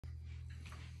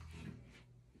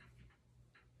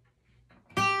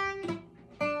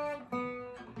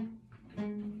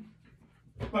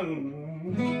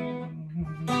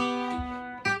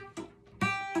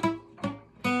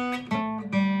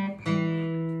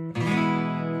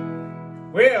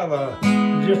Well,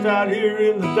 just out here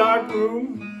in the dark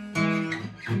room,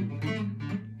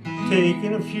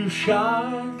 taking a few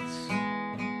shots,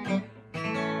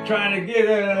 trying to get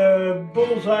a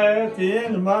bullseye at the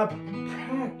end of my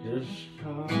practice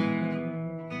shot.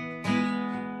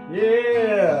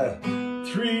 Yeah,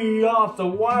 3 off the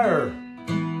wire.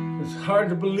 It's hard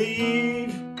to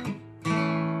believe.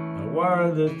 The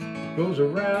wire that goes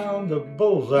around the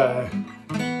bullseye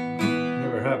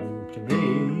never happened to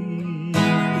me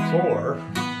before.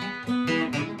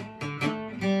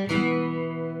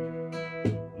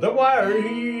 The wire,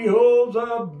 he holds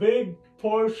a big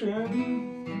portion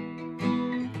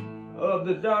of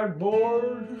the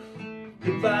dartboard,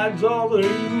 divides all the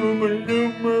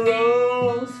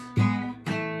numerals,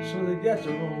 so they got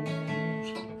their own.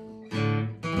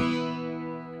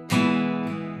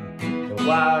 The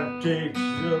wire takes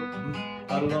up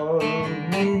a lot of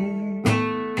room.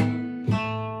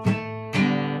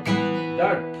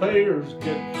 Dart players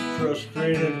get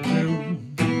frustrated too.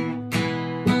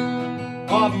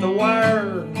 Off the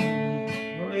wire,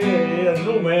 yeah,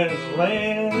 no man's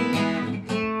land.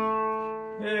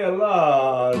 Yeah, a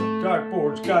lot of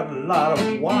dartboards got a lot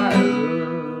of wire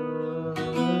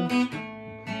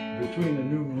between the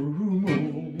numerals.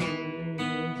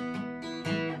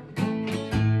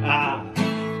 I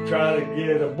tried to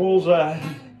get a bullseye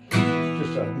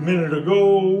just a minute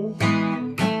ago.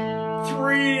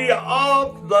 3 off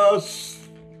the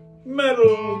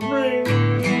metal ring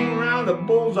around the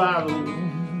bullseye.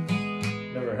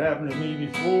 Never happened to me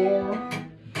before.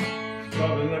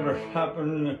 Probably never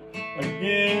happen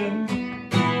again.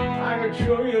 I could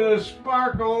show you the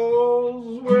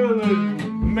sparkles where they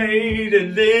made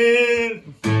it in.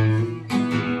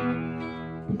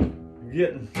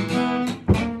 Getting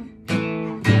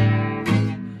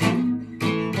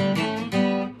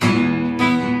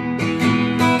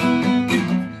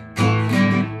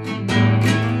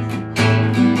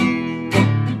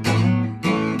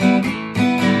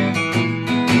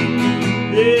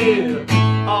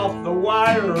off the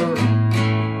wire,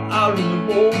 out in the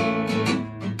bowl,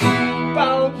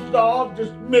 bounced off,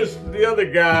 just missed the other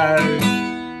guy.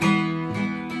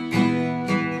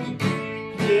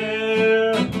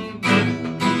 Yeah.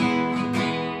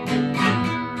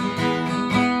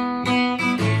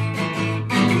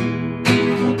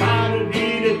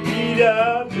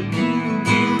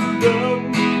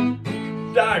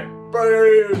 Dart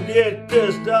players get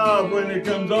pissed off when it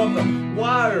comes off the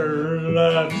wire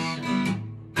nuts.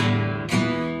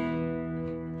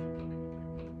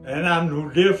 And I'm no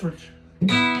different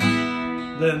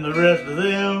than the rest of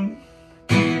them.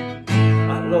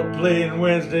 I love playing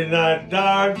Wednesday night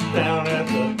darts down at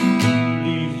the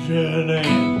Legion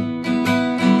Inn.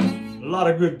 A lot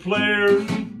of good players,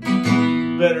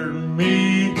 better than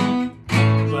me,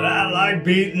 but I like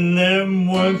beating them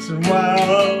once in a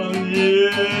while.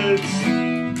 Yes,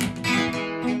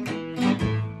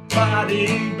 body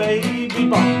baby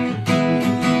body.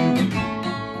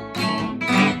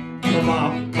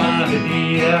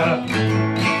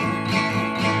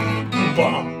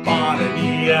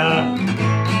 Ba-ba-da-dee-da.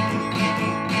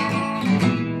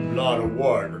 Lot of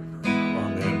water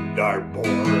on that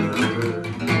dartboard.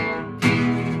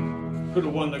 Could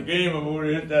have won the game if we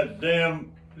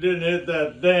didn't hit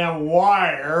that damn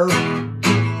wire.